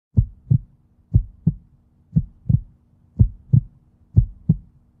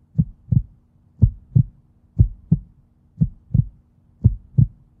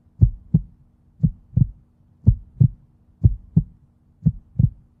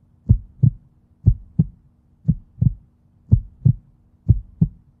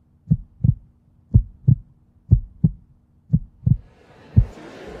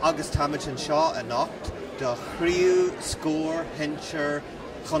agus táid an seo a nacht do chríú scór hinseir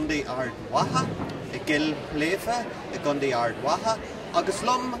chundaí ardmhaithe I gil léfa I gundaí ardmhaithe agus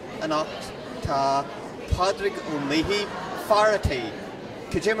lum a nacht tá Padraig Ó Mihí Farataí.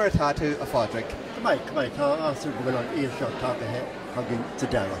 Cajimmer Tatu a Fodrick. Come on, I'll go on earshot top ahead, hugging to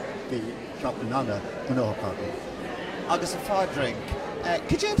Dara, the shop and Nana, no problem. Agus a Fodrick,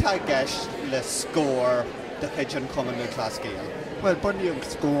 could you tag Gesh le Scor the Hitchin Common New Class Gale? Well, Bunny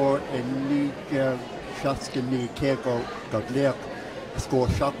Scor in League Shotski Knee Kego, Godleak, Scor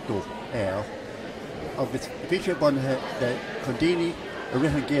Shotto Air. Of its feature bun the Condini, a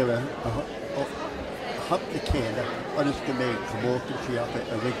Rihangera, a hop the Kena, honest to make promoted Shiapa,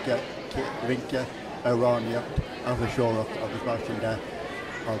 a Rinka, a Rania, of a shore of the Russian that,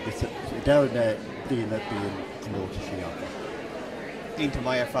 of the down there being promoted Shiapa. Into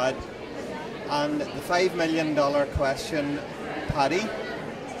my fad. And the $5 million question, Paddy,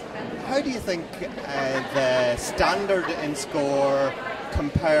 how do you think the standard in Scor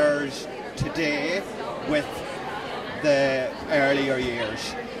compares today with the earlier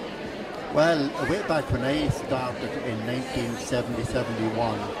years? Well, way back when I started in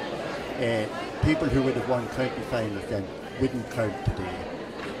 1970-71, people who would have won county finals then wouldn't count today.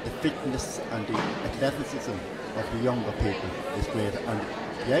 The fitness and the athleticism of the younger people is great, and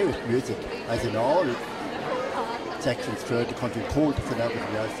the Irish music, as in all sections throughout the country, cultus and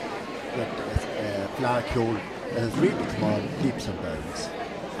everything else, with Flag Hole, has really come on leaps and bounds.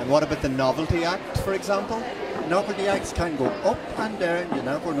 And what about the novelty act, for example? Novelty acts can go up and down, you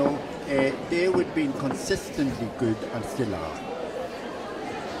never know. They would have been consistently good and still are.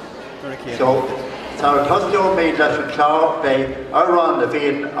 So Tosio made that a cloud by around the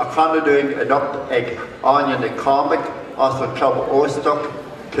vein, a kind doing an up egg, onion, a comic, also club Ostock,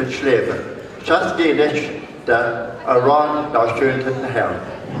 to Schleven. Just the niche that around the student in the hair.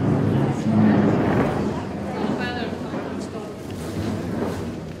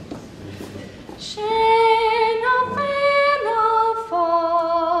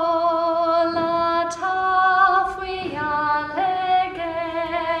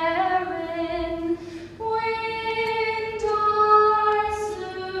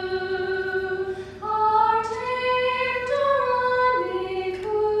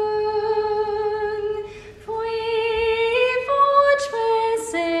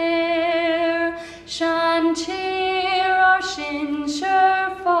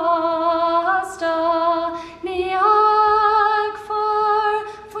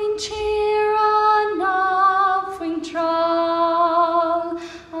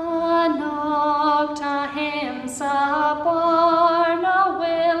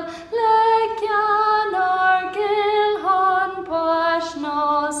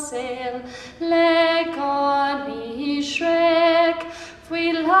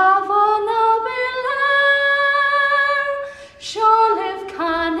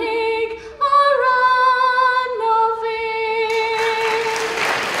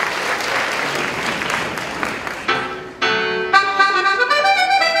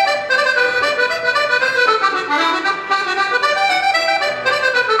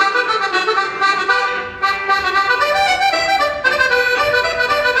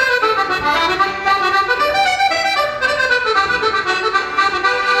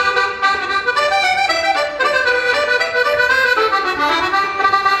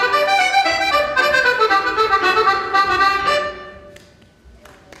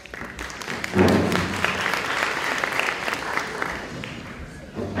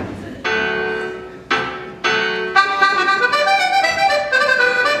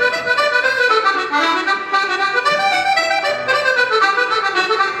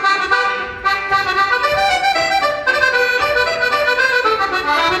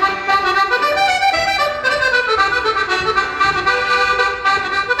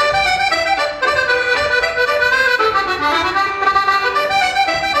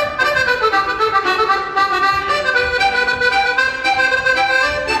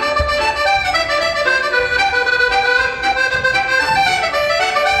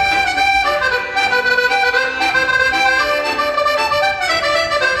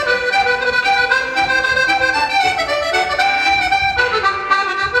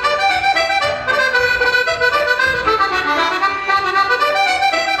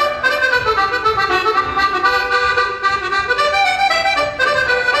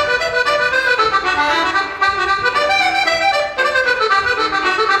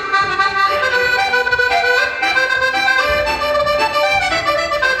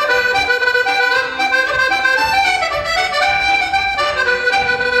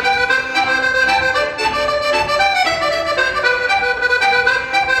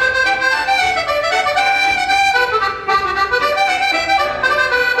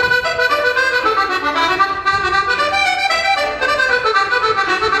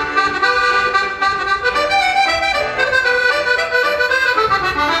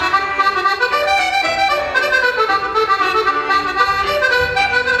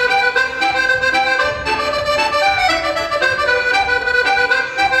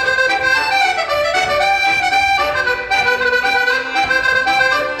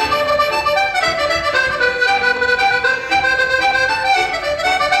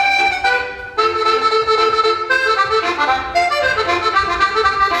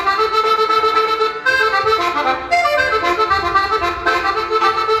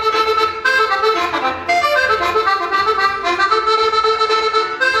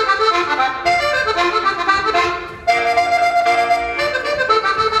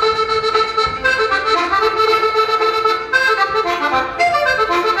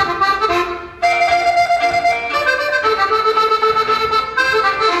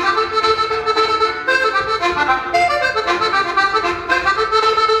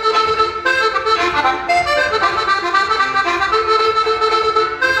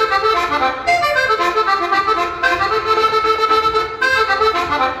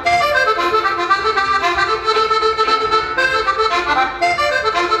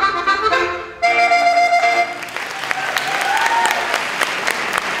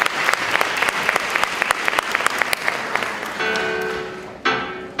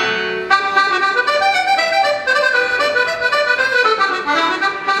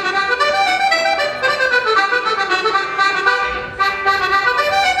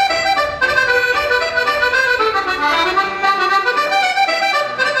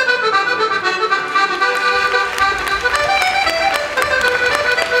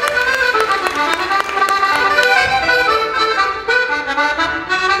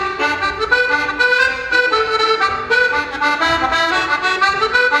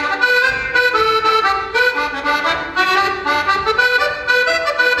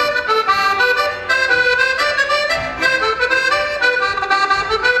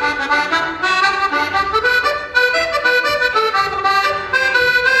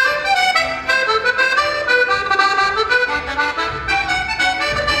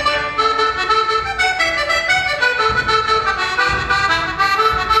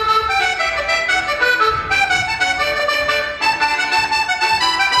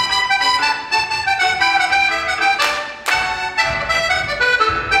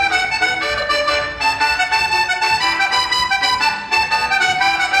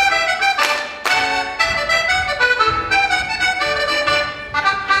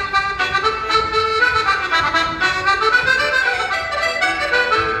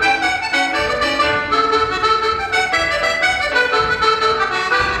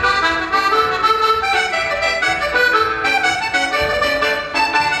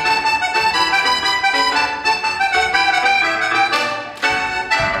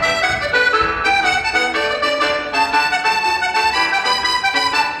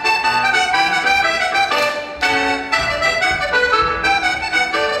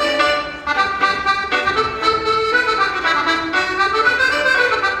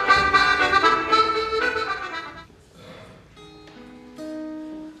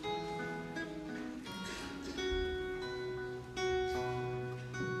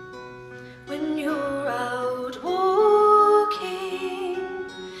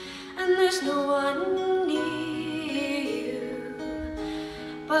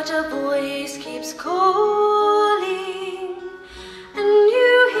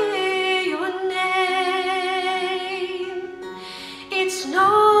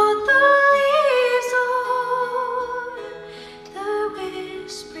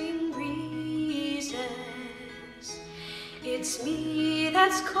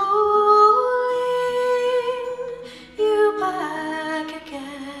 that's calling you back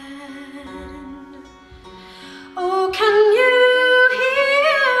again. Oh, can you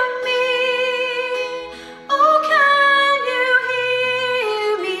hear me? Oh, can you hear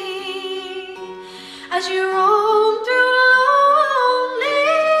me as you roam through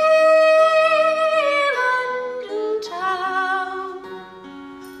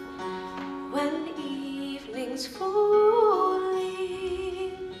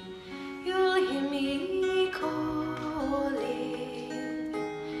falling, you'll hear me calling.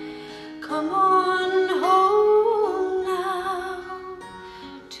 Come on home now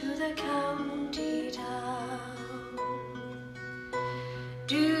to the county town.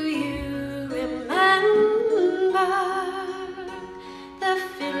 Do you remember the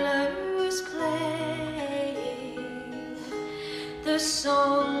fiddlers playing the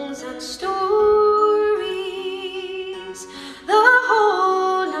songs and stories the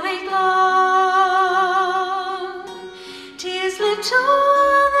whole night long? 'Tis little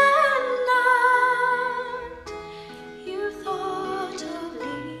then that you thought of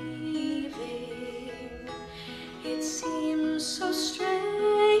leaving. It seems so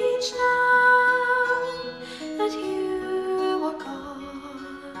strange now that you are gone.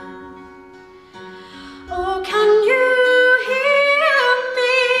 Oh, can you hear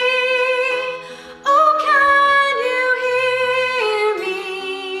me? Oh, can you hear me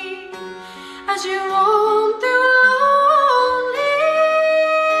as you roam through lonely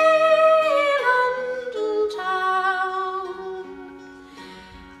London town?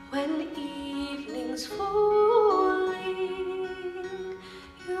 When evening's falling,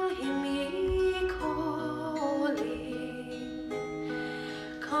 you'll hear me calling.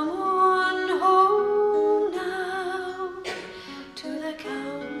 Come on home now to the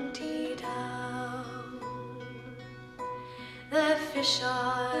county town. The fish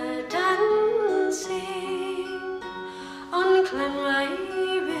are dancing on Clanray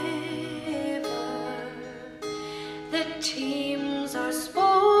River. The teams are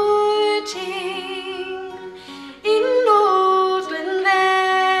sporting in Old Glenvale.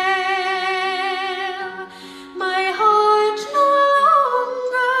 My heart no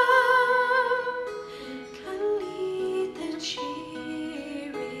longer can lead the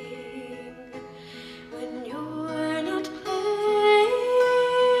cheering when you're not playing.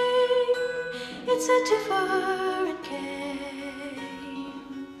 It's a different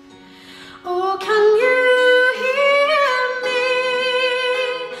game. Oh, can you hear me?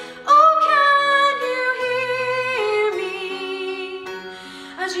 Oh, can you hear me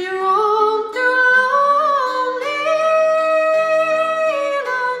as you roam through lonely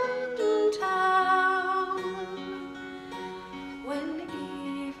London town? When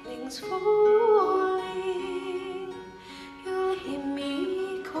evening's falling, you'll hear me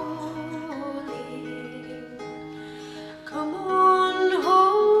calling. Come on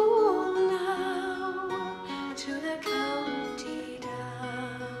home now to the county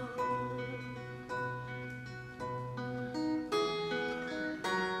town.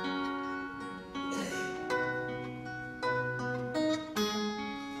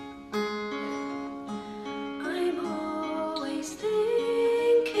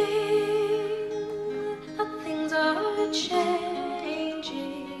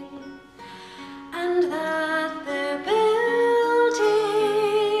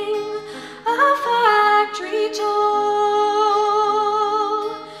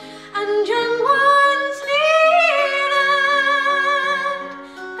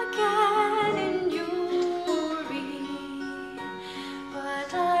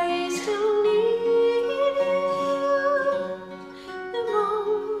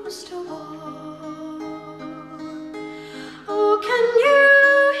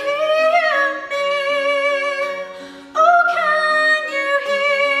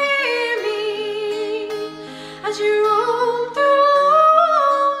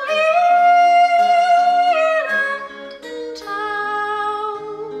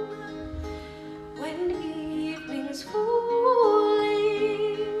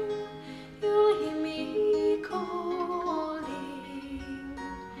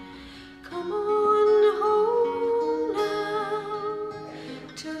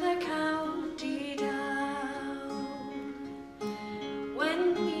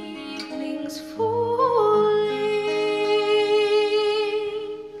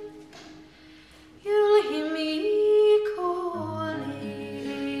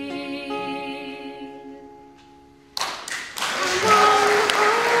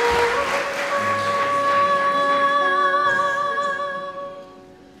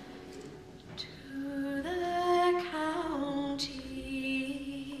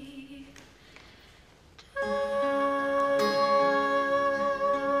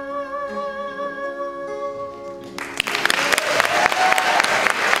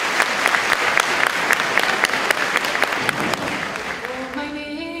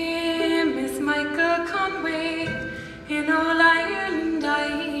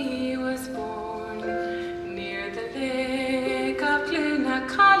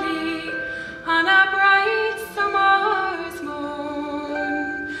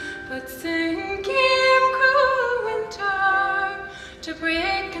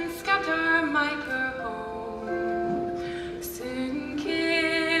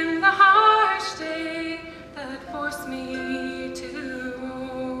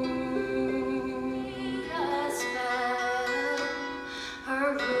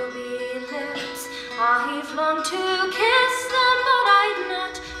 I've longed to kiss them, but I've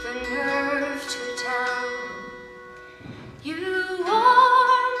not the nerve to tell. You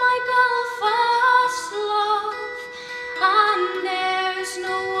are my Belfast love, and there's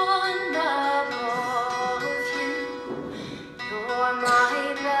no one above you. You're my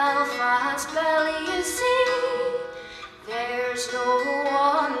Belfast belly, you see. There's no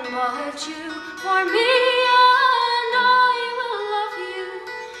one but you for me, and I will love you.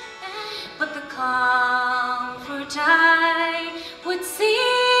 But the comfort I would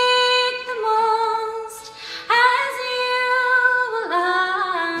seek the most, as you will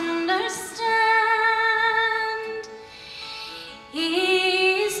understand,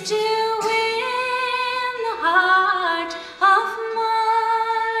 is to win the heart of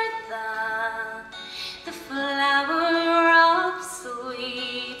Martha, the flower of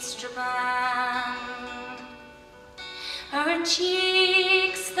sweet Strabane. Her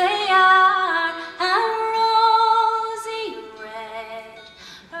cheeks, they are a rosy red.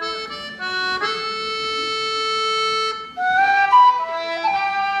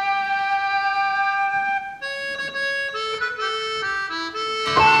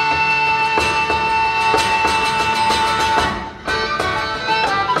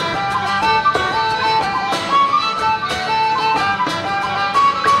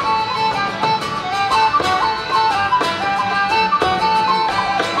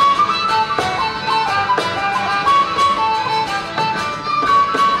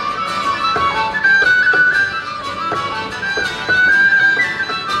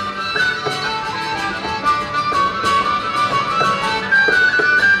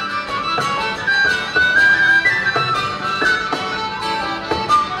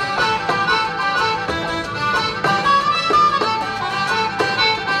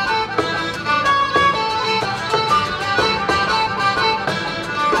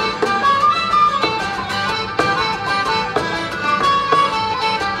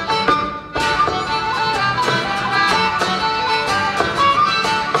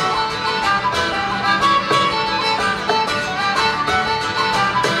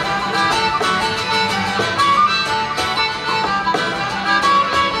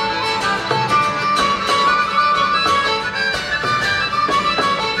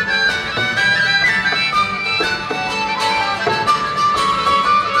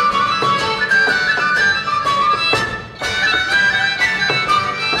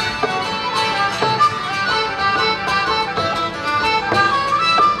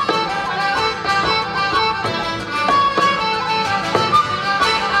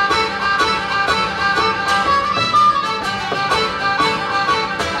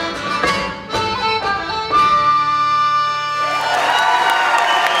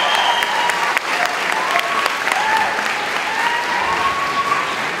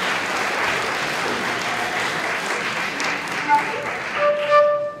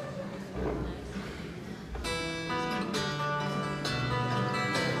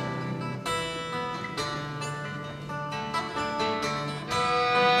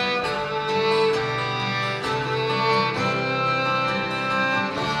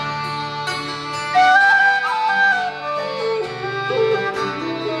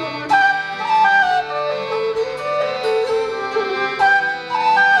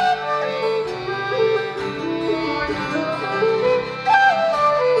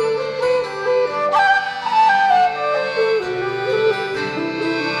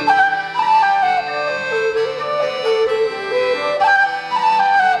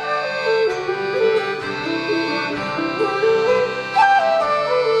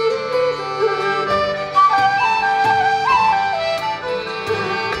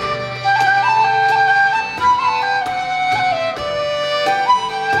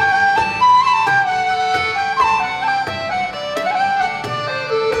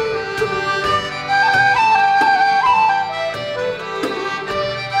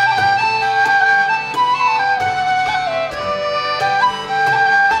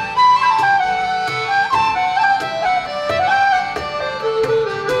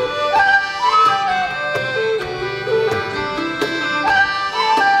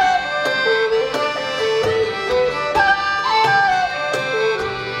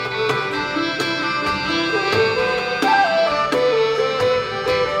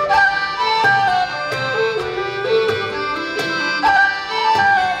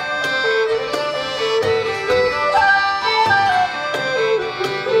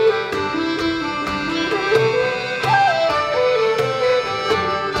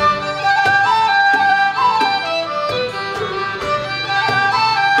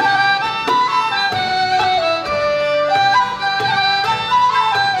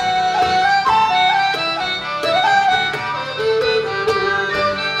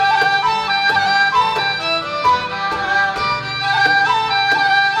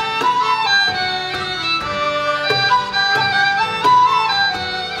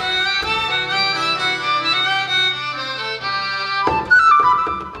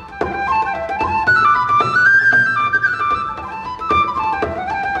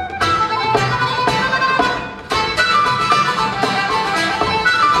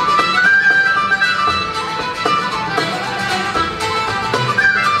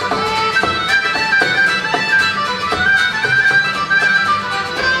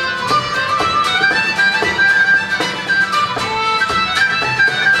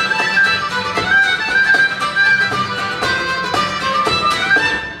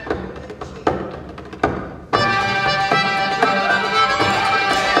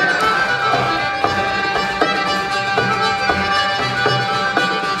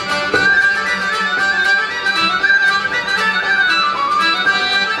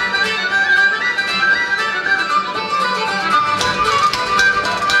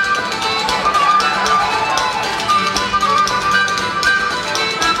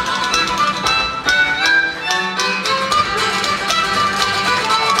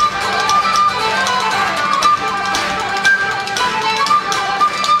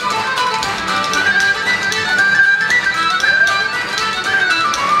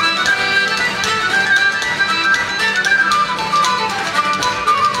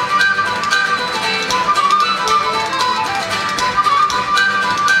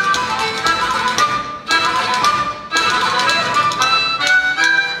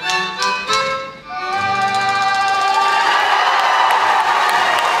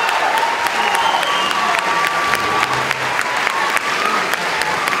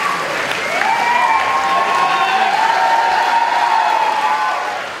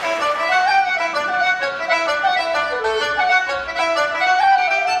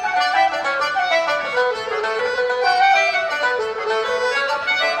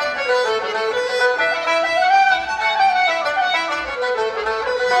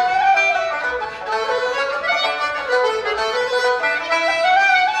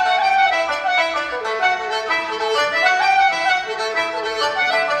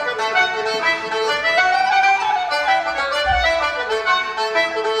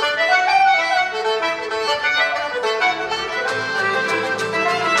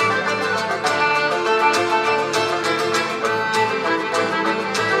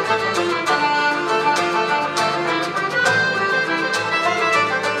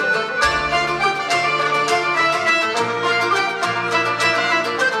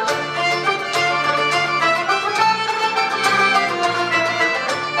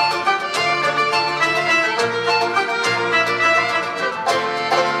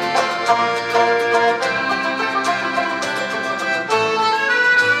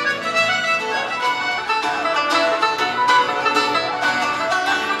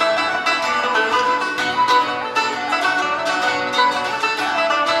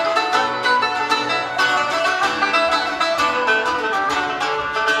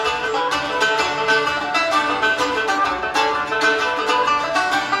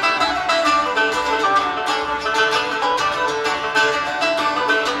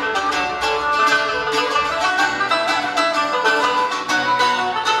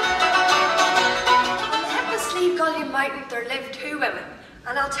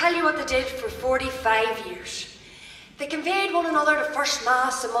 tell you what they did for 45 years. They conveyed one another to First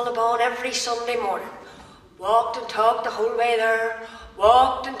Mass in Mullabone every Sunday morning. Walked and talked the whole way there,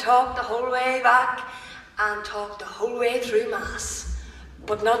 walked and talked the whole way back, and talked the whole way through Mass.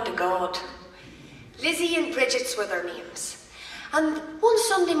 But not to God. Lizzie and Bridget's were their names. And one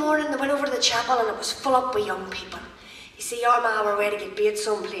Sunday morning they went over to the chapel and it was full up with young people. You see, Armagh were away to get bait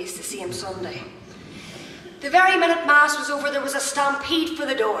someplace to see him Sunday. The very minute Mass was over, there was a stampede for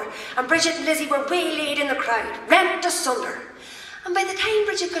the door, and Bridget and Lizzie were waylaid in the crowd, rent asunder. And by the time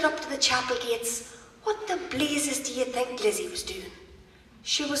Bridget got up to the chapel gates, what the blazes do you think Lizzie was doing?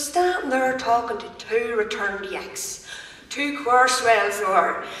 She was standing there talking to two returned Yanks. Two queer swells they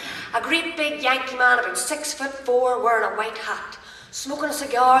were. A great big Yankee man about 6'4", wearing a white hat, smoking a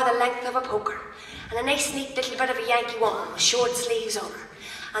cigar the length of a poker, and a nice neat little bit of a Yankee woman with short sleeves on her,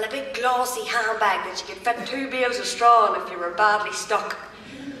 and a big glossy handbag that you could fit 2 bales of straw in if you were badly stuck.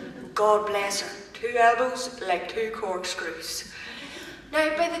 God bless her, 2 elbows like 2 corkscrews.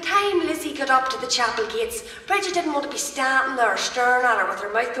 Now, by the time Lizzie got up to the chapel gates, Bridget didn't want to be standing there staring at her with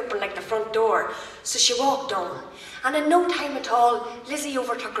her mouth open like the front door, so she walked on. And in no time at all, Lizzie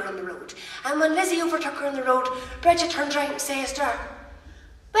overtook her on the road. And when Lizzie overtook her on the road, Bridget turned round and says to her,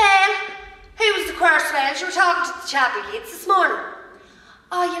 "Well, who was the queer swell you were talking to the chapel gates this morning?"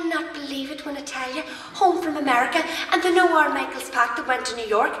 "Oh, you'll not believe it when I tell you. Home from America, and they know our Michael's pack that went to New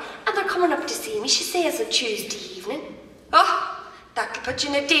York, and they're coming up to see me, she says, on Tuesday evening." "Oh, that could put you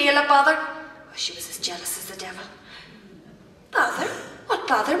in a deal of bother." Oh, she was as jealous as the devil. "Bother? What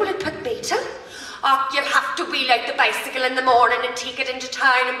bother will it put me to?" "Oh, you'll have to wheel out the bicycle in the morning and take it into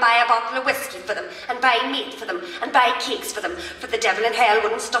town and buy a bottle of whiskey for them, and buy meat for them, and buy cakes for them, for the devil in hell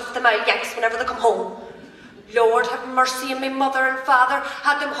wouldn't stuff them out Yanks whenever they come home. Lord have mercy, and my mother and father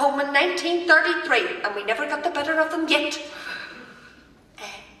had them home in 1933, and we never got the better of them yet."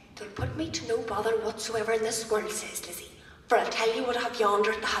 "They'll put me to no bother whatsoever in this world," says Lizzie, "for I'll tell you what I have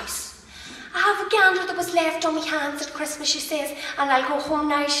yonder at the house. I have a gander that was left on my hands at Christmas," she says, "and I'll go home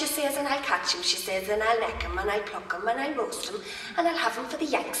now," she says, "and I'll catch him," she says, "and I'll neck him, and I'll pluck him, and I'll roast him, and I'll have him for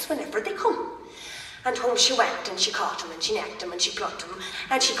the Yanks whenever they come." And home she went, and she caught him, and she necked him, and she plucked him,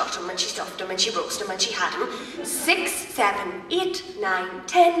 and she got him, and she stuffed him, and she roasted him, and she had him. 6, 7, 8, 9,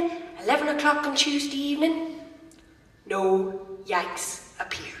 10, 11 o'clock on Tuesday evening, no Yanks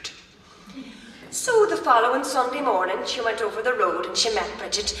appeared. So the following Sunday morning, she went over the road and she met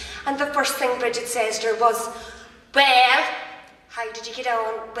Bridget, and the first thing Bridget says to her was, "Well, how did you get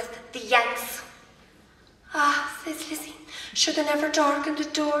on with the Yanks?" "Ah," says Lizzie, "sure they never darkened the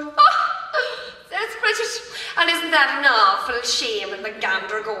door." "Ah," says Bridget, "and isn't that an awful shame in the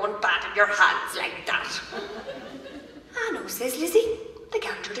gander going bad in your hands like that?" "Ah, no," says Lizzie, "the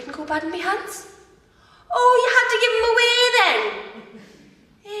gander didn't go bad in my hands." "Oh, you had to give him away then?"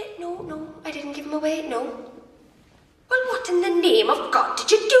 No, I didn't give him away, no." "Well, what in the name of God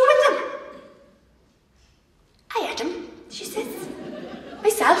did you do with him?" "I had him," she says,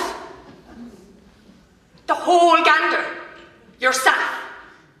 "myself." "The whole gander? Yourself?"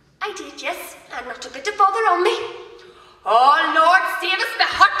 "I did, yes, and not a bit of bother on me." "Oh, Lord save us, my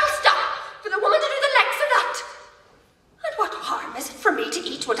heart will stop for the woman to do the likes of that. And what harm is it for me to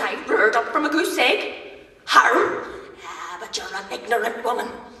eat what I reared up from a goose egg? Harm? Ah, but you're an ignorant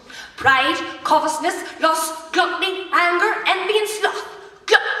woman. Pride, covetousness, lust, gluttony, anger, envy, and sloth.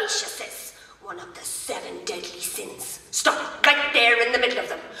 Gluttony, she says, one of the 7 deadly sins. Stop right there in the middle of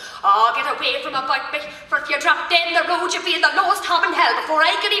them. Oh, get away from about me, for if you drop dead in the road, you'll be in the lowest hell in hell before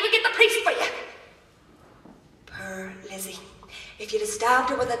I could even get the priest for you." Poor Lizzie. If you'd have stabbed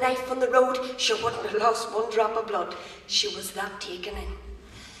her with a knife on the road, she wouldn't have lost 1 drop of blood. She was that taken in.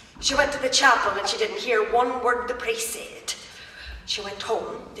 She went to the chapel and she didn't hear one word the priest said. She went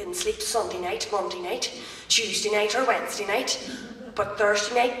home, didn't sleep Sunday night, Monday night, Tuesday night or Wednesday night, but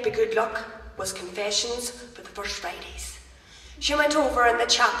Thursday night, by good luck, was confessions for the first Fridays. She went over and the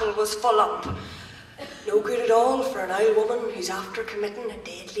chapel was full up. No good at all for an old woman who's after committing a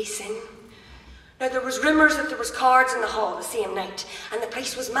deadly sin. Now, there was rumours that there was cards in the hall the same night, and the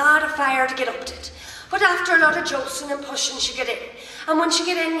priest was mad afire to get up to it. But after a lot of jostling and pushing, she got in. And when she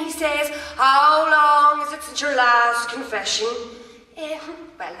got in, he says, "How long is it since your last confession?"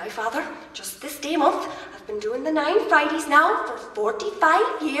 "Well, now, Father, just this day month. I've been doing the 9 Fridays now for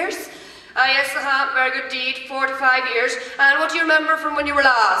 45 years. "Ah, yes, very good deed, 45 years. And what do you remember from when you were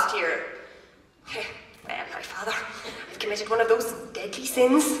last here?" "Well, now, Father, I've committed one of those deadly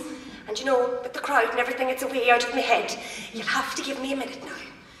sins. And you know, with the crowd and everything, it's a way out of my head. You'll have to give me a minute now.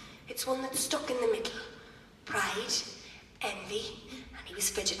 It's one that's stuck in the middle. Pride, envy," and he was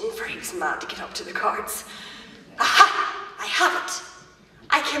fidgeting, for he was mad to get up to the cards. "Aha! I have it.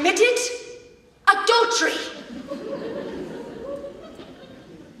 I committed adultery.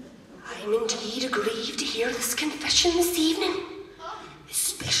 I'm indeed aggrieved to hear this confession this evening,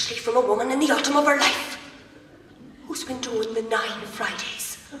 especially from a woman in the autumn of her life, who's been doing the 9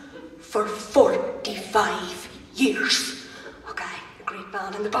 Fridays for 45 years. Okay, a great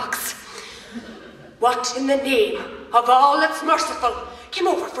man in the box. What in the name of all that's merciful came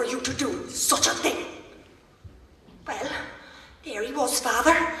over for you to do such a thing? Well, there he was,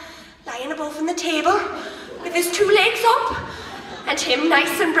 Father, lying above on the table, with his 2 legs up, and him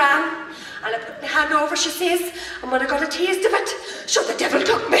nice and brown. And I put my hand over, she says, and when I got a taste of it, sure the devil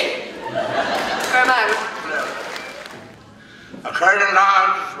took me. Come out. A crowd of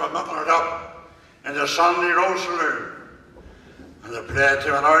lads were mucking it up in the Sunday Row Saloon, and they played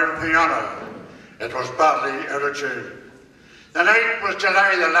to an iron piano. It was badly out of tune. The night was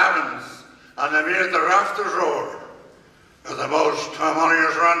July the 11th, and they made the rafters roar with the most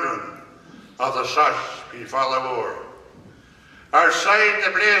harmonious rendering of the sash before the war. Outside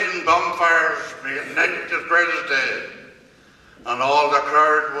the blazing bonfires made night as bright as day, and all the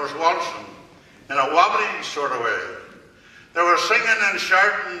crowd was waltzing in a wobbly sort of way. They were singing and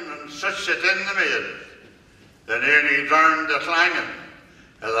shouting and such it in the made. They nearly drowned the clanging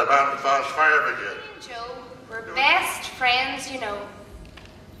of the Belfast Fire Brigade. Joe, we're best friends, you know.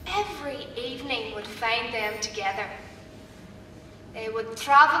 Every evening would find them together. They would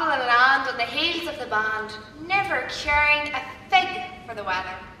travel the land on the heels of the band, never caring a fig for the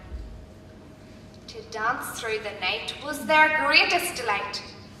weather. To dance through the night was their greatest delight.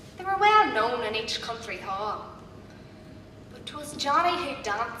 They were well known in each country hall. But 'twas Johnny who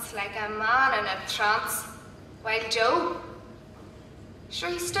danced like a man in a trance, while Joe, sure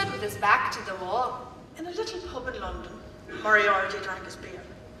he stood with his back to the wall. In a little pub in London, Moriarty drank his beer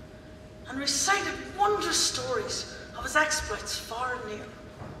and recited wondrous stories of his exploits far and near.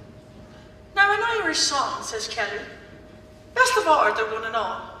 Now, an Irish song, says Kelly, best of all, they're one and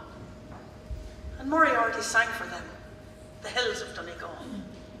all. And Moriarty sang for them, the hills of Donegal.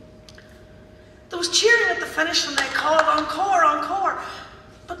 There was cheering at the finish and they called encore, encore.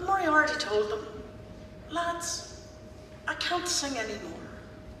 But Moriarty told them, lads, I can't sing anymore.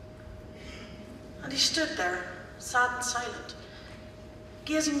 And he stood there, sad and silent,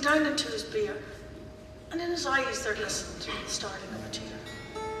 gazing down into his beer, and in his eyes there glistened the starting of a tear.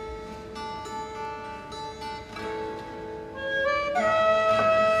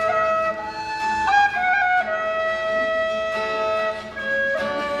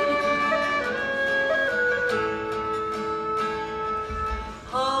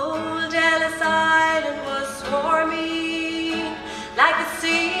 Old Ellis Island was swarming like a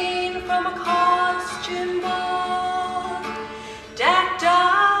scene from a costume ball, decked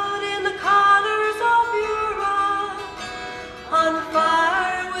out in the colors of Europe, on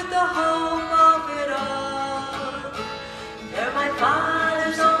fire with the hope of it all. There my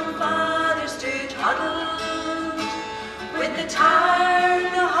father's own father stood huddled, with the tired,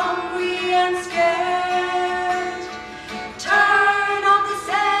 the hungry and scared. Turn of the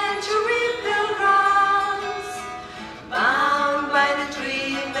century pilgrims, bound by the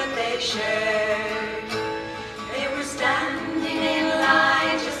dream that they shared. They were standing in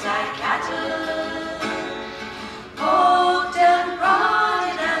line just like cattle, poked and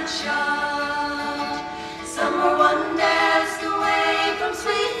prodded and shot. Some were one desk away from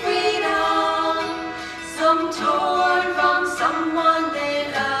sweet freedom, some torn from someone they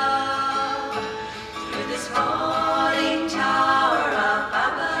loved. Through this rotting tower of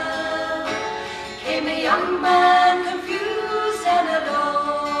Babel came a young man, confused and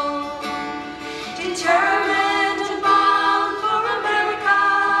alone, determined and bound for America,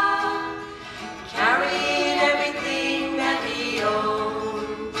 carried everything that he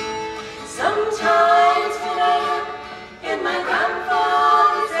owned. Sometimes when I look in my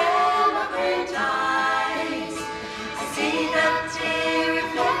grandfather's emigrant eyes,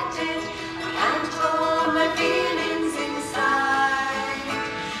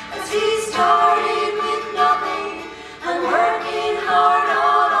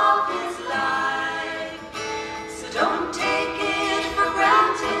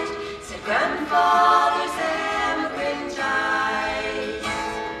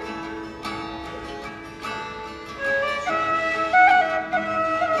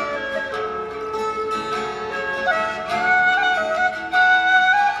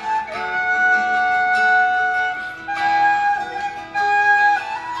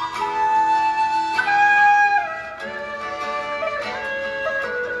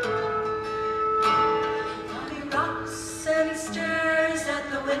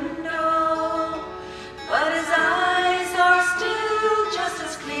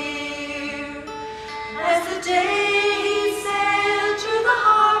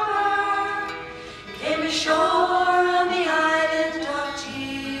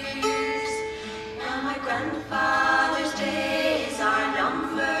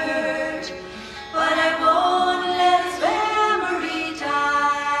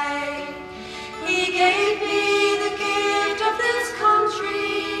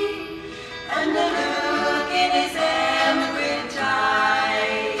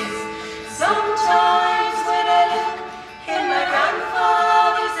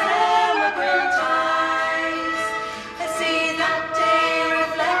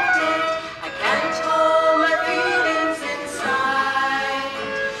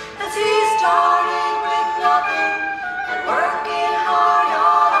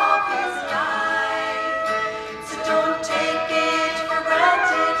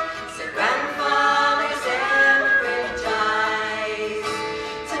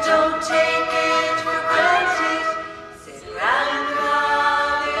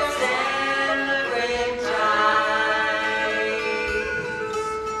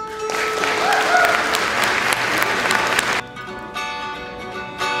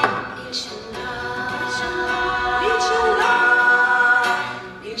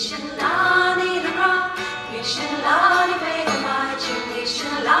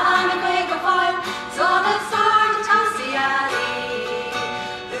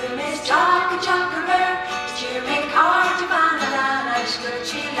 Chackerber, Cheermake Heart of Annalan, I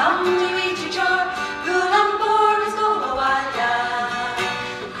Squirchy Lum to reach a chore, Pool and board is go a while,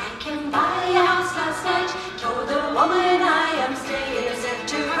 I came by a house last night, told the woman I am staying, I said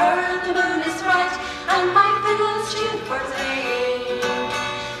to her the moon is bright, and my fiddle's tuned for playing.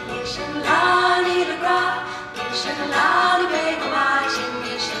 Nation Lani the Graf, Nation Lani Beg a Marching,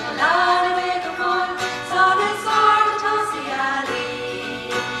 Nation Lani Beg a Fall, saw the sword at Tossy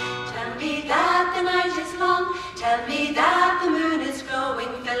Alley. Tell me that the night is long, tell me that the moon is glowing,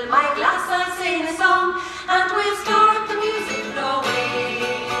 fill my glass, I sing a song, and we'll start the music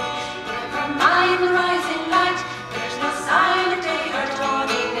flowing. Never mind the rising light, there's no sign of day or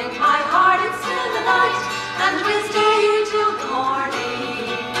dawning, in my heart it's still the night, and we'll stay here till the morning.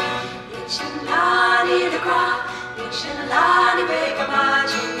 Nation Lani the Graf, Nation Lani Beg a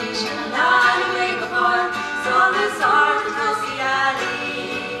Marching, Nation Lani Beg a Fall, saw the sword at Tossy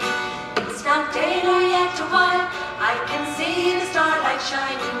Alley. It's not day nor yet a while, I can see the starlight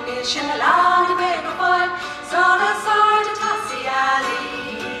shining, Nation Lani Beg a Fall, saw the sword at Tossy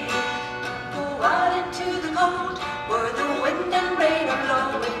Alley. Go out into the cold, where the wind and rain are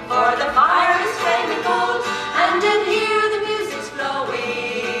blowing, for the fire is flaming cold, and in here the music's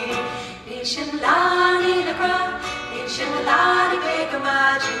flowing. Nation Lani the Graf, Nation Lani Beg a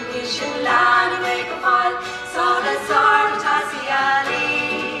Marching, Nation Lani Beg a Fall, saw the sword at Tossy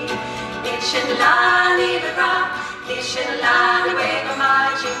Alley. Nation Lani the Graf, Nation Lani Beg a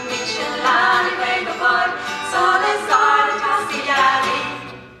Marching, Nation Lani Beg a Fall, saw the sword at Tossy Alley.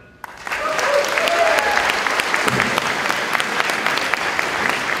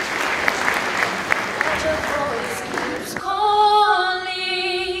 But a voice keeps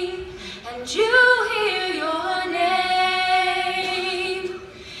calling, and you hear your name.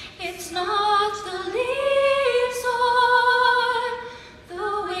 It's not the leaves or the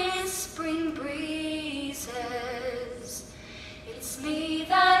whispering breezes, it's me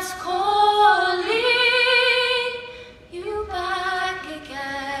that's calling you back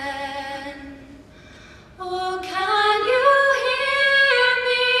again. Oh, can you hear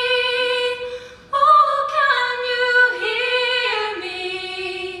me? Oh, can you hear me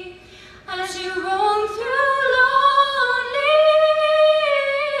as you roam through lonely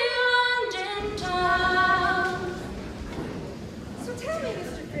London town? So tell me,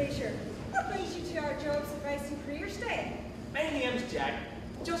 Mr. Fraser, what brings you to our Jobs Advice and Careers Day? My name's Jack.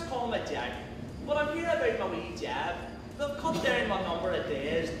 Just call me Jack. But I'm here about my wee job. They've cut down my number of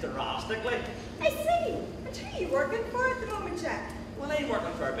days drastically. I see. And who are you working for at the moment, Jack? Well, I'm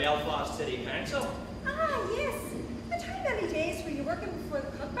working for Belfast City Council. Ah, yes. And how many days were you working before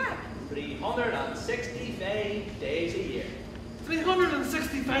the cutback? 365 days a year.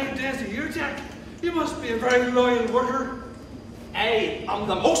 365 days a year, Jack? You must be a very loyal worker. I am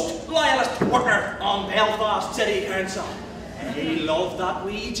the most loyalist worker on Belfast City Council. I love that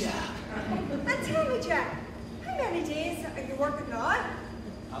wee job. And tell me, Jack, how many days are you working now?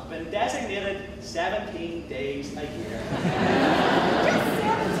 I've been designated 17 days a year. Just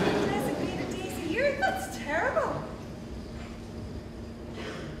 17 designated days a year? That's terrible.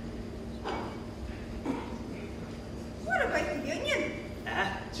 What about the union?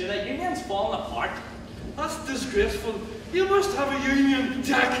 So the union's falling apart. That's disgraceful. You must have a union,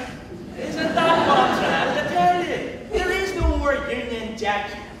 Jack. Isn't that what I'm trying to tell you? There is no more union,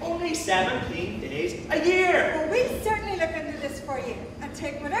 Jack. Only 17 days a year. Well, we'll certainly look into this for you and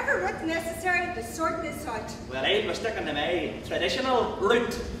take whatever route necessary to sort this out. Well, I was sticking to my traditional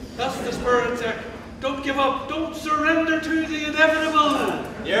route. That's the spirit, Jack. Don't give up. Don't surrender to the inevitable.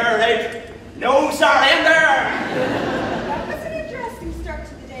 You're right. No surrender! That was an interesting start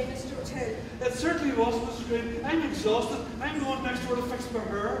to the day, Mr. O'Toole. It certainly was, Mrs. Green. I'm exhausted. I'm going next door to fix my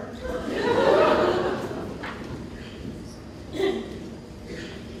hair.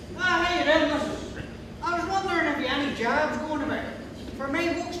 How you doing, missus? I was wondering if you had any jobs going about. For me,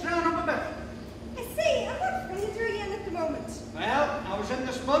 work's drying up a bit. I see. And what field are you in at the moment? Well, I was in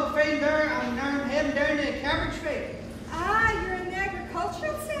the spud field there, and now I'm heading down to the cabbage field. Ah, you're in the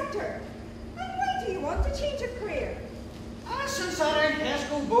agricultural sector. And why do you want to change your career? Since that old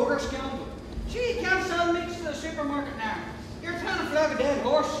Tesco border scandal. Gee, you can't sell meats to the supermarket now. You're trying to flog a dead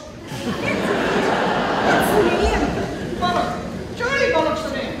horse. What's the name? Bullock. Charlie Bullock's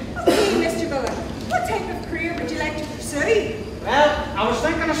the name. Okay, Mr. Bullock. What type of career would you like to pursue? Well, I was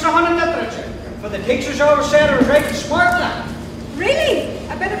thinking of something in literature. For the teachers always said I was right and smart now. Really?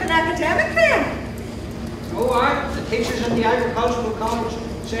 A bit of an academic then? Oh, the teachers in the agricultural college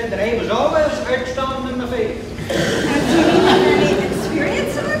said that I was always outstanding in the field. And do you have any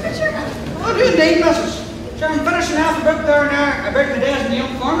experience in literature? Oh, do indeed, missus. So I'm finishing half a book there now about the days in the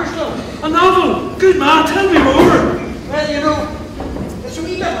young farmers club. A novel? Good man, tell me more. Well, you know, it's a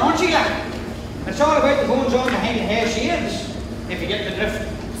wee bit raunchy, lad. It's all about the goings on behind the hair shades, if you get the drift.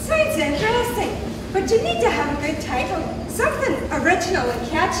 Sounds interesting, but you need to have a good title. Something original and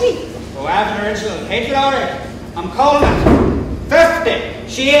catchy. Oh, I have an original title, alright. I'm calling it 50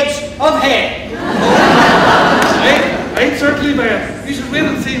 Shades of Hair. I'd certainly buy it. You should wait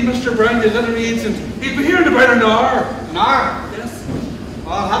and see Mr. Brown, the literary agent. He'll be here in about an hour. An hour? Yes.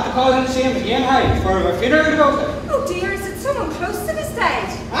 Well, I'll have to call in to see him again, hey, for a funeral to go to. Oh dear, is it someone close to this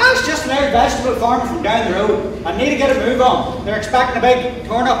stage? Ah, it's just an old vegetable farmer from down the road. I need to get a move on. They're expecting a big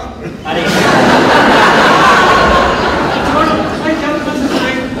turn-up. I can't listen.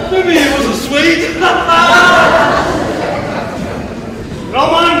 Maybe it was a sweet.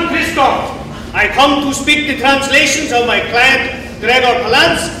 Roman Christoph, I come to speak the translations of my client, Gregor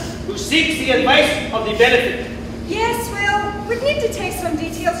Palance, who seeks the advice of the benefit. Yes, well, we'd need to take some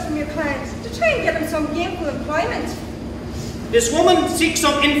details from your client to try and get him some gainful employment. This woman seeks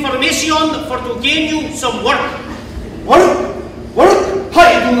some information for to gain you some work. Work? Work?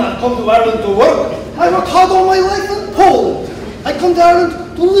 I do not come to Ireland to work. I work hard all my life in Poland. I come to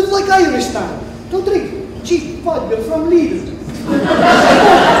Ireland to live like Irishmen, to drink cheap vodka from Lidl, smoke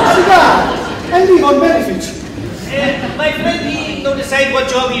cigars, and live on benefits. My friend, he don't decide what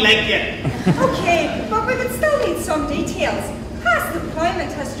job he like yet. Okay, but we would still need some details. Past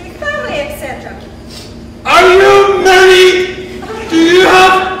employment history, family, etc. Are you married? Do you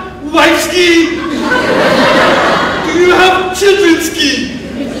have wifeski? Do you have childrenski?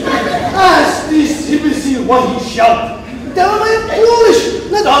 Ask this imbecile what he shall. Tell him I am Polish,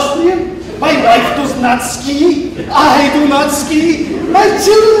 not Austrian. My wife does not ski. I do not ski. My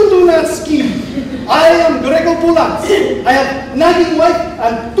children do not ski. I am Gregor Palance. I have nagging wife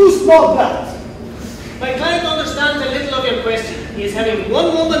and 2 small brats. My client understands a little of your question. He is having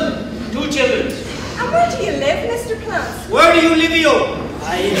 1 woman, 2 children. And where do you live, Mr. Palance? Where do you live, yo?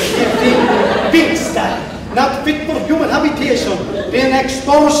 I live in pigsty, not fit for human habitation. Paying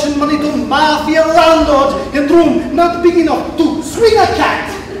extortion money to mafia landlords in room not big enough to swing a cat.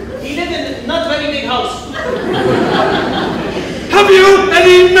 He lives in a not very big house. Have you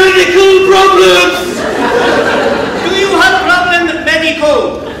any medical problems? Do you have problem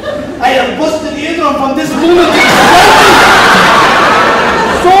medical? I have busted the eardrum from this lunatic.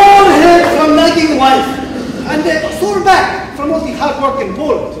 Sore head from nagging wife, and sore back from all the hard work in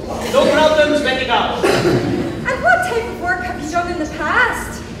Poland. No problems medical. And what type of work have you done in the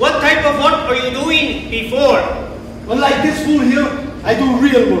past? What type of work are you doing before? Unlike this fool here, I do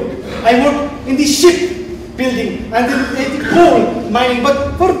real work. I work in the ship building and in the coal mining,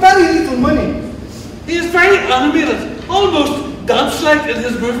 but for very little money. He is very animated, almost dance-like in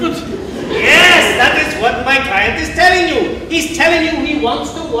his movement. Yes, that is what my client is telling you. He's telling you he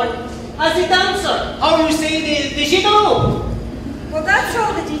wants to work as a dancer. How you say the gigolo? Well, that's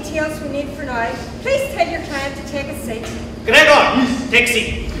all the details we need for now. Please tell your client to take a seat. Gregor, take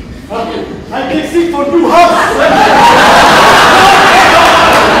seat. I take seat for 2 hours.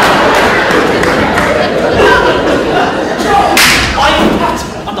 I'm Pat,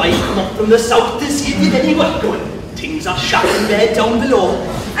 and I come up from the south to see if you've any work going. Things are sharp and bad down below.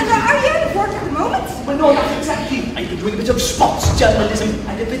 And are you out of work at the moment? Well, no, not exactly. I've been doing a bit of sports journalism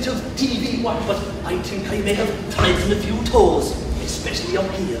and a bit of TV work, but I think I may have tightened a few toes, especially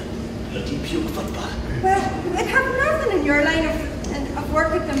up here. Bloody puke football. Well, we have nothing in your line of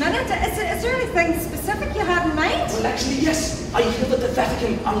work at the minute. Is there anything specific you had in mind? Well, actually, yes. I hear that the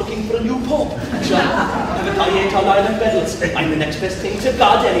Vatican are looking for a new pope. Sure, haven't I 8 All-Ireland medals? I'm the next best thing to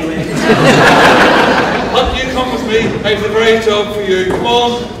God, anyway. Up, you come with me. I have a great job for you. Come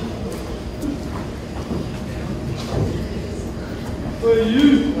on. Where are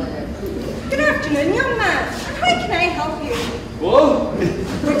you? Good afternoon, young man. How can I help you? What?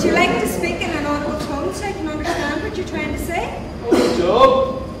 Would you like to speak in an audible tone so I can understand what you're trying to say? What's the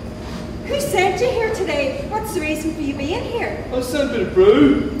job? Who sent you here today? What's the reason for you being here? I sent me to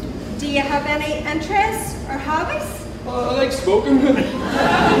brew. Do you have any interests or hobbies? I like smoking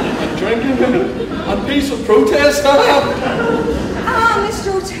and drinking and peaceful protest. Ah,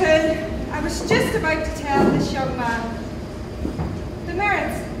 Mr. O'Toole, I was just about to tell this young man the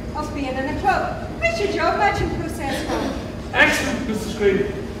merits of being in a club. How's your job matching process going? Excellent, Mrs.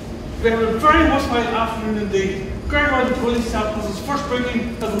 Green. We have a very worthwhile afternoon indeed. Gregor, the police chap, has his first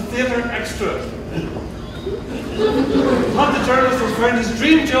booking as a theatre extra. Not the journalist has found his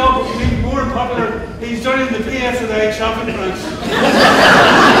dream job, but being more popular, he's joining the PSNI shopping branch.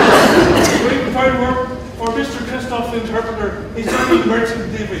 We found work for Mr. Christoph, the interpreter. He's joining the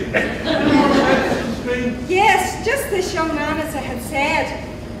merchant navy. Yes, just this young man, as I had said.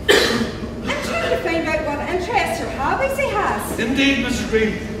 Indeed, Mrs.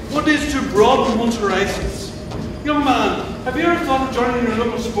 Green, one is to broaden one's horizons. Young man, have you ever thought of joining your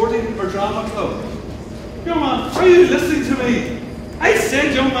local sporting or drama club? Young man, are you listening to me? I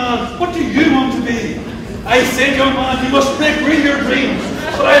said, young man, what do you want to be? I said, young man, you must make real your dreams.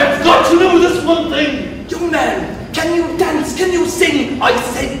 But I have got to know this one thing. Young man, can you dance? Can you sing? I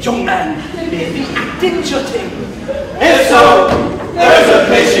said, young man, maybe acting's your thing. If so, there's a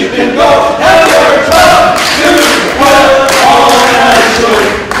place you can go. Have your club, do well on and show.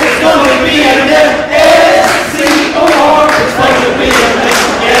 It's going to be an S-C-O-R. It's going to be an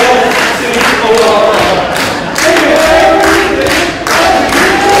S-C-O-R.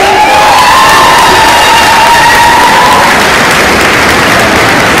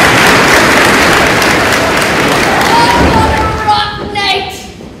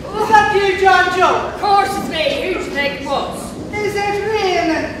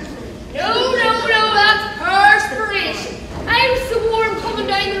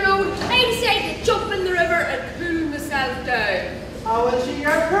 Oh, well,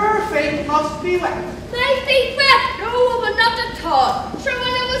 your poor feet must be wet. My feet wet? No, but not at all. Sure,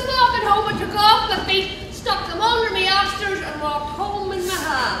 when I was walking home, I took off my feet, stuck them under my oysters, and walked home in my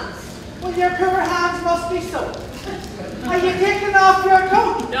hands. Well, your poor hands must be soaked. Are you taking off your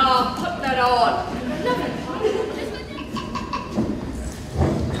coat? No, I'm putting it on.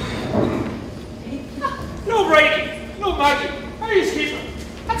 No Brady, no Maggie. How are you keeping?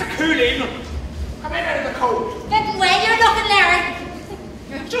 That's a cool evening. Come in out of the cold. Getting wet, you're looking, Larry.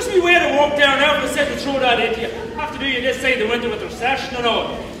 Just me way to walk down now, but I said to throw that into you. Have to do you this side of the winter with the recession and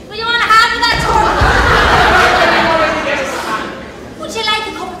all. Will you want to have that torch? Would you like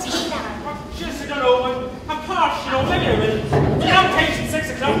a cup of tea, Larry? Just, I don't know, I'm parched, you know, maybe I will. The outtakes at 6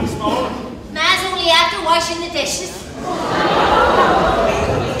 o'clock this morning. Man's only after washing the dishes.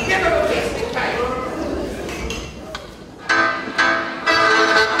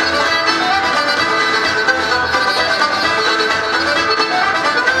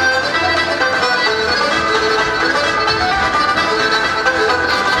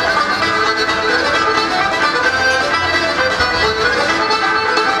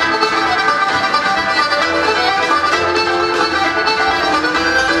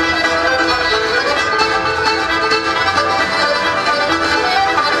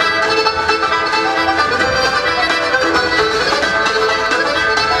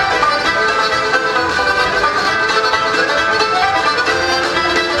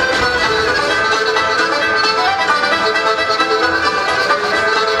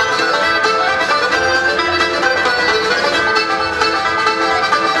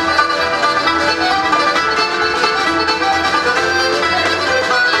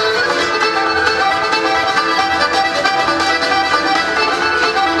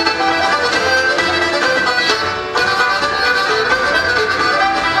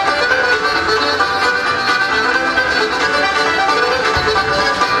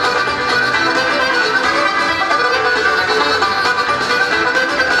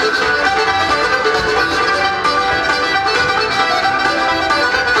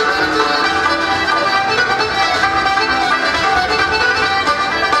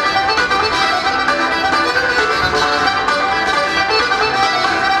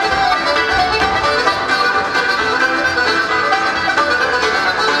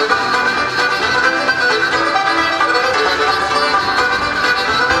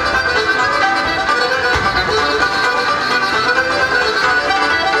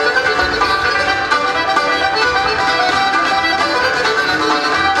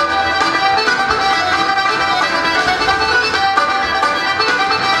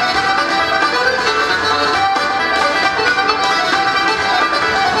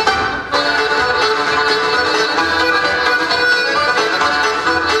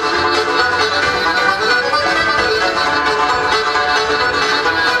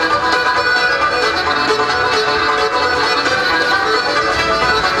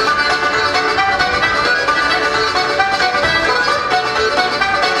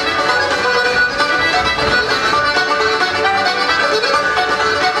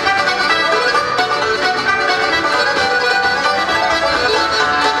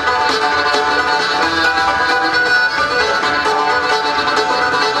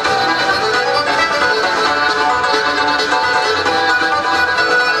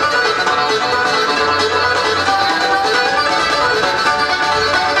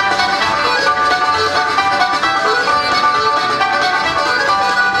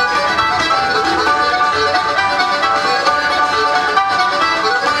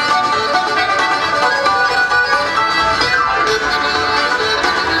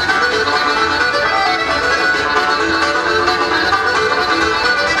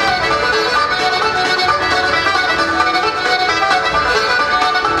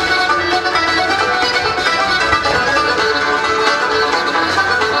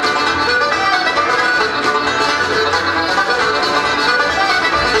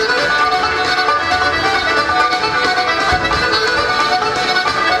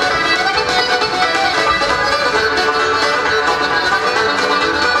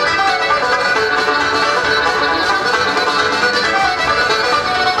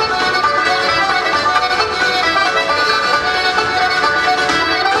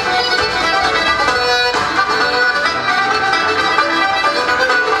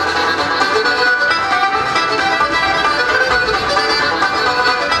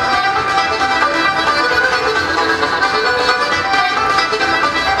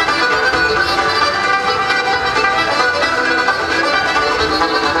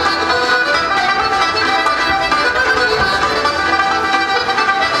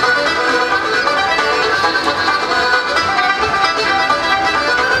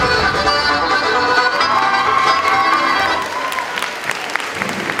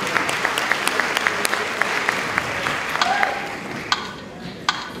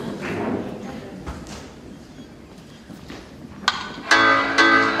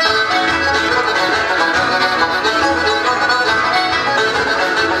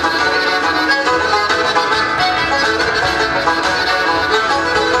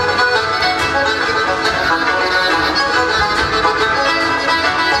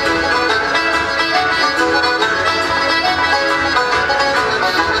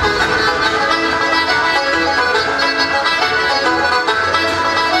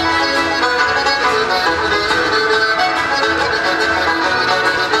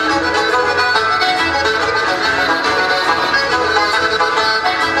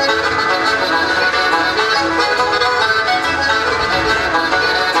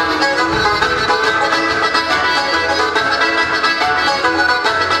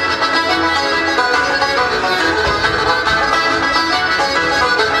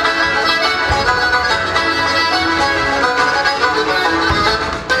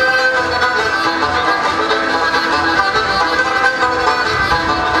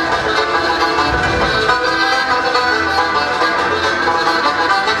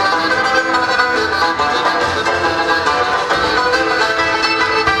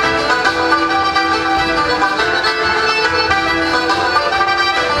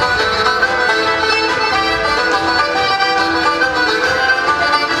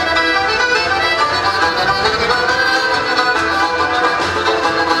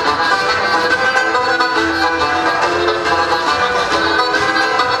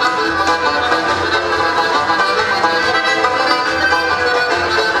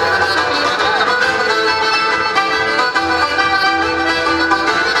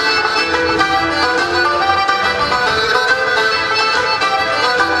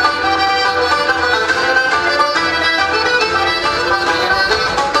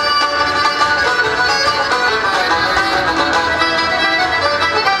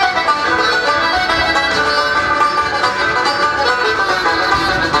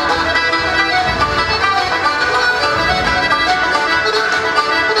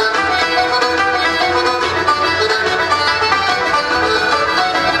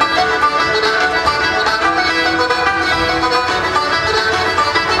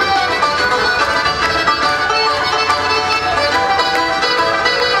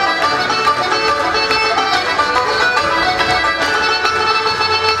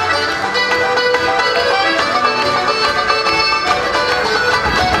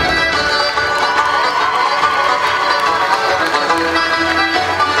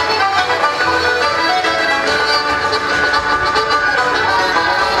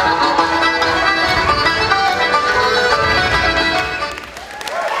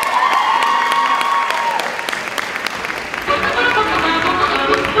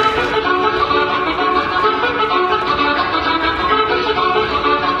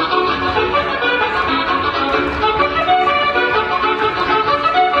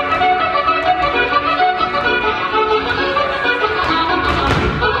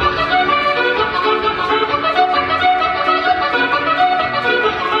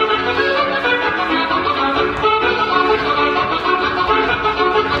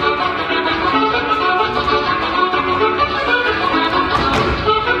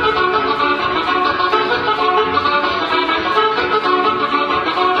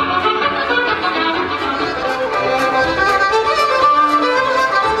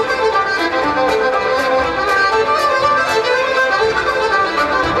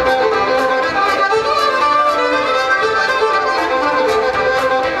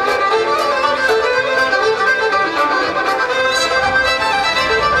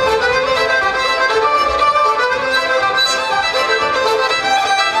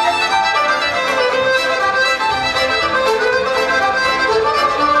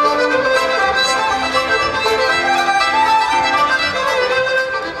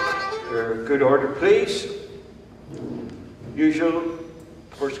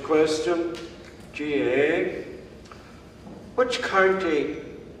 question, GA. Which county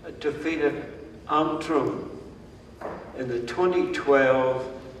defeated Antrim in the 2012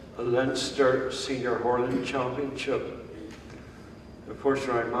 Leinster Senior Hurling Championship? The first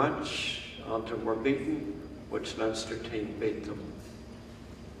round match, Antrim were beaten. Which Leinster team beat them?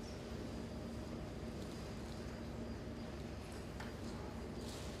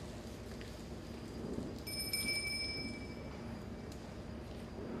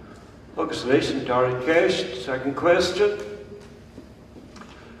 Congratulations, Darren Cash. Second question.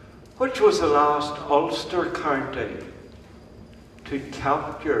 Which was the last Ulster county to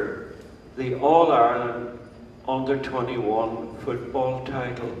capture the All-Ireland Under-21 football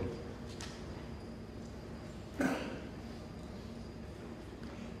title?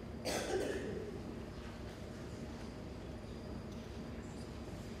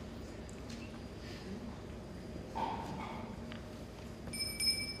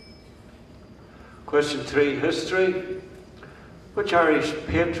 Question 3, history. Which Irish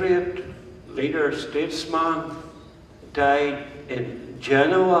patriot, leader, statesman died in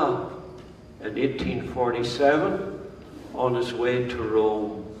Genoa in 1847 on his way to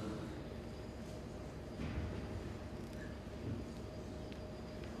Rome?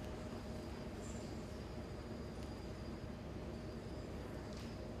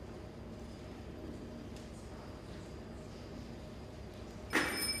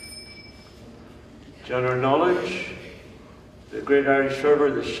 General knowledge, the great Irish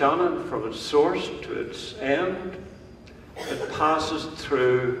River, the Shannon, from its source to its end, it passes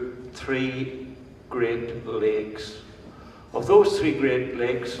through 3 great lakes. Of those 3 great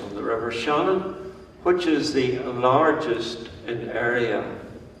lakes on the River Shannon, which is the largest in area?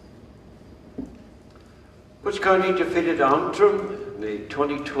 Which county defeated Antrim in the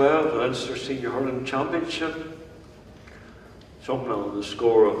 2012 Leinster Senior Hurling Championship? Something on the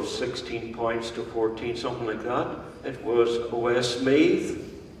score of 16 points to 14, something like that. It was Westmeath.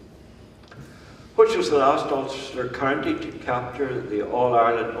 Which was the last Ulster county to capture the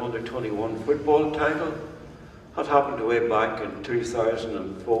All-Ireland Under-21 football title? That happened way back in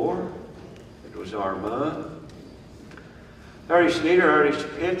 2004. It was Armagh. Irish leader, Irish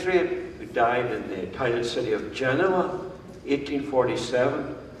patriot, who died in the Italian city of Genoa,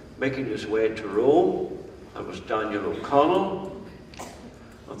 1847, making his way to Rome. That was Daniel O'Connell.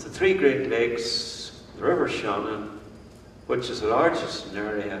 Of the 3 great lakes, the River Shannon, which is the largest in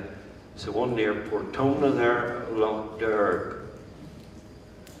area, is the one near Portona there, Lough Derg.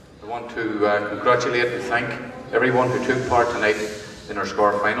 I want to congratulate and thank everyone who took part tonight in our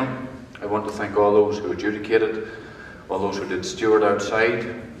Scor final. I want to thank all those who adjudicated, all those who did steward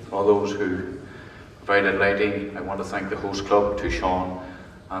outside, all those who provided lighting. I want to thank the host club, to Sean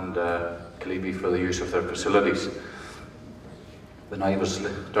and Killeavy, for the use of their facilities. When I was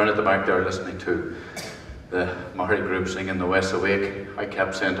down at the back there listening to the Mahari group singing The West Awake, I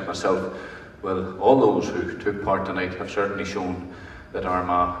kept saying to myself, well, all those who took part tonight have certainly shown that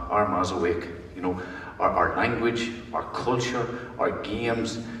Armagh's awake. You know, our language, our culture, our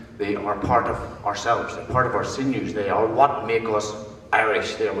games, they are part of ourselves, they're part of our sinews, they are what make us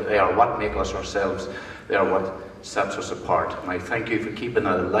Irish, they are what make us ourselves, they are what sets us apart. And I thank you for keeping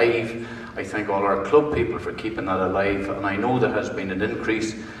that alive. I thank all our club people for keeping that alive, and I know there has been an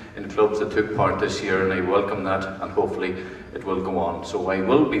increase in clubs that took part this year, and I welcome that, and hopefully it will go on. So I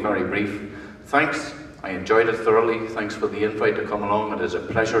will be very brief. Thanks, I enjoyed it thoroughly. Thanks for the invite to come along. It is a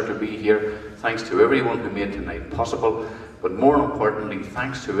pleasure to be here. Thanks to everyone who made tonight possible, but more importantly,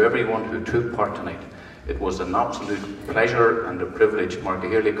 thanks to everyone who took part tonight. It was an absolute pleasure and a privilege. Mark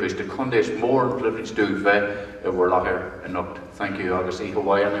Hirley Kushta Kundesh more privilege to we're lacher enough. Thank you, August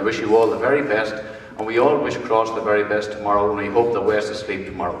Hawaii, and I wish you all the very best. And we all wish Cross the very best tomorrow, and I hope the West is asleep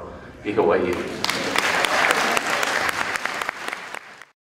tomorrow. Hawaii.